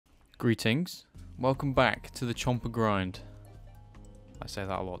Greetings. Welcome back to the chomper grind. I say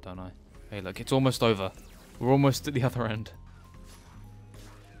that a lot, don't I? Hey, look, it's almost over. We're almost at the other end.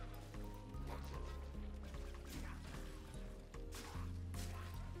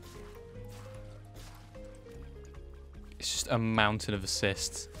 It's just a mountain of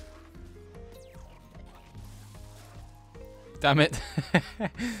assists. Damn it.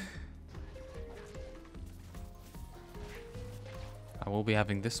 I will be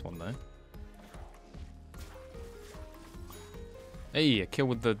having this one though. Hey, a kill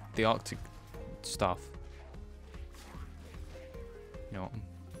with the Arctic stuff. You know what?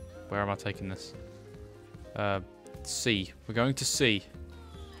 Where am I taking this? C. We're going to C.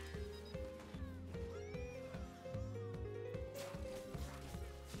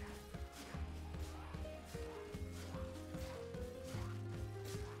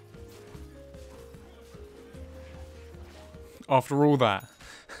 After all that,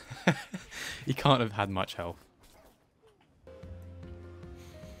 he can't have had much health.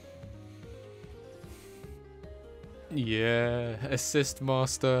 Yeah, assist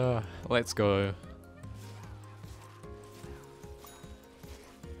master. Let's go.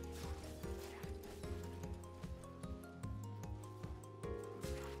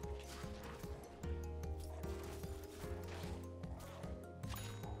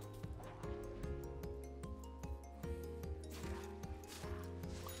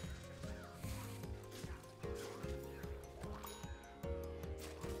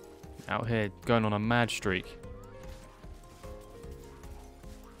 Out here, going on a mad streak.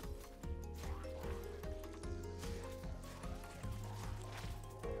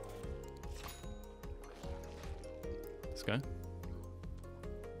 Let's go.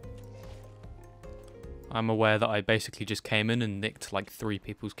 I'm aware that I basically just came in and nicked like 3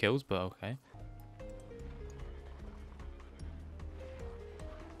 people's kills, but okay.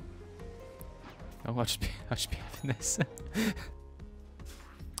 Oh, I'll just be having this.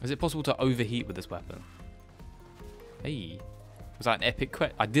 Is it possible to overheat with this weapon? Hey, was that an epic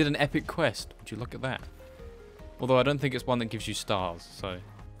quest? I did an epic quest. Would you look at that? Although I don't think it's one that gives you stars, so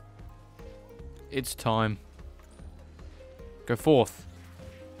it's time. Go forth.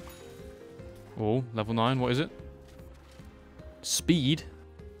 Oh, level 9. What is it? Speed.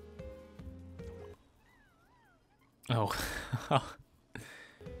 Oh.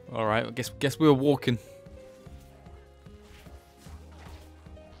 All right. Guess we were walking.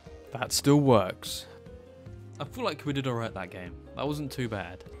 That still works. I feel like we did alright that game. That wasn't too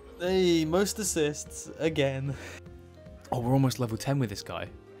bad. Hey, most assists again. Oh, we're almost level 10 with this guy,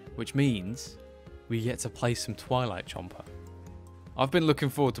 which means we get to play some Twilight Chomper. I've been looking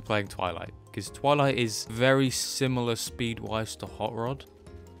forward to playing Twilight because Twilight is very similar speed-wise to Hot Rod.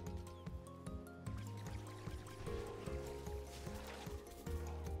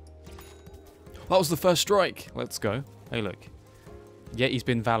 That was the first strike. Let's go. Hey, look. Yeti's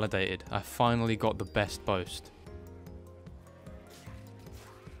been validated. I finally got the best boast.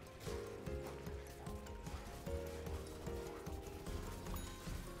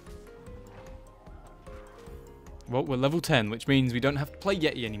 Well, we're level 10, which means we don't have to play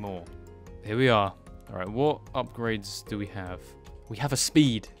Yeti anymore. Here we are. Alright, what upgrades do we have? We have a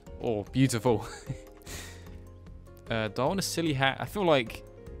speed. Oh, beautiful. Do I want a silly hat? I feel like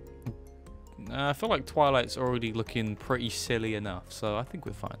Twilight's already looking pretty silly enough, so I think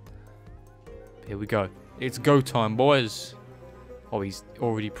we're fine. Here we go. It's go time, boys. Oh, he's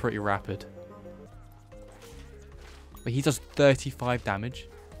already pretty rapid. But he does 35 damage.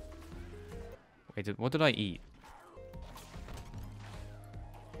 Wait, what did I eat?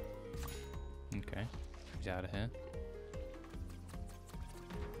 Okay, he's out of here.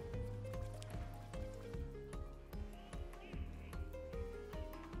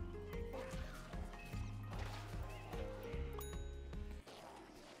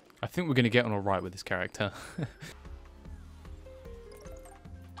 I think we're going to get on alright with this character.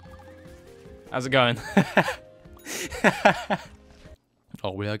 How's it going?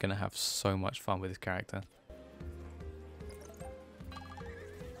 Oh, we are going to have so much fun with this character.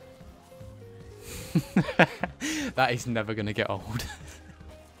 That is never going to get old.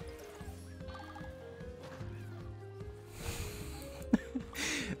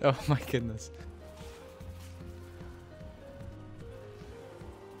 Oh my goodness.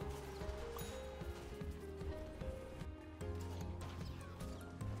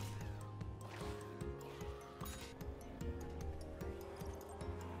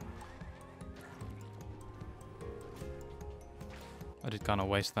 I did kind of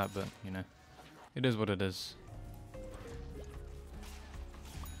waste that, but, you know, it is what it is.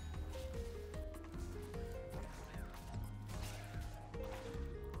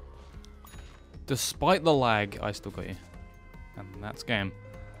 Despite the lag, I still got you. And that's game.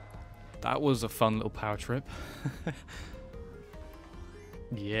 That was a fun little power trip.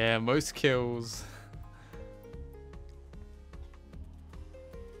 Yeah, most kills.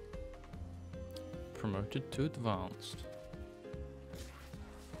 Promoted to advanced.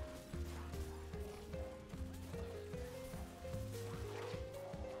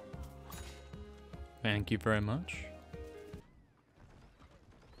 Thank you very much.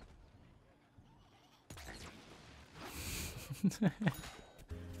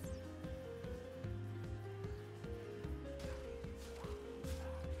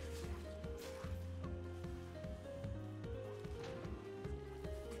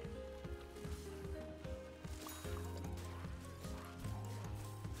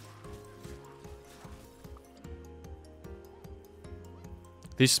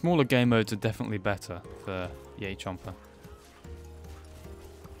 These smaller game modes are definitely better for Yeti Chomper.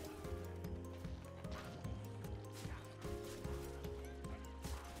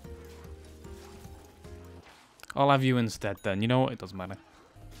 I'll have you instead then. You know what? It doesn't matter.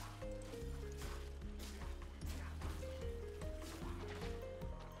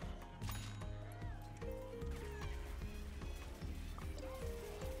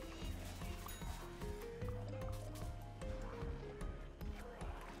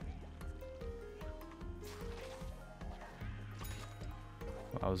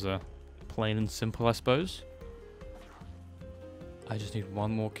 That was plain and simple, I suppose. I just need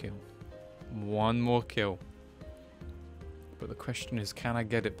one more kill. One more kill. But the question is, can I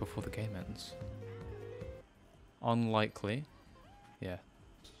get it before the game ends? Unlikely. Yeah.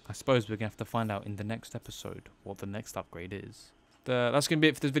 I suppose we're going to have to find out in the next episode what the next upgrade is. That's going to be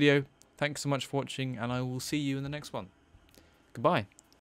it for this video. Thanks so much for watching, and I will see you in the next one. Goodbye.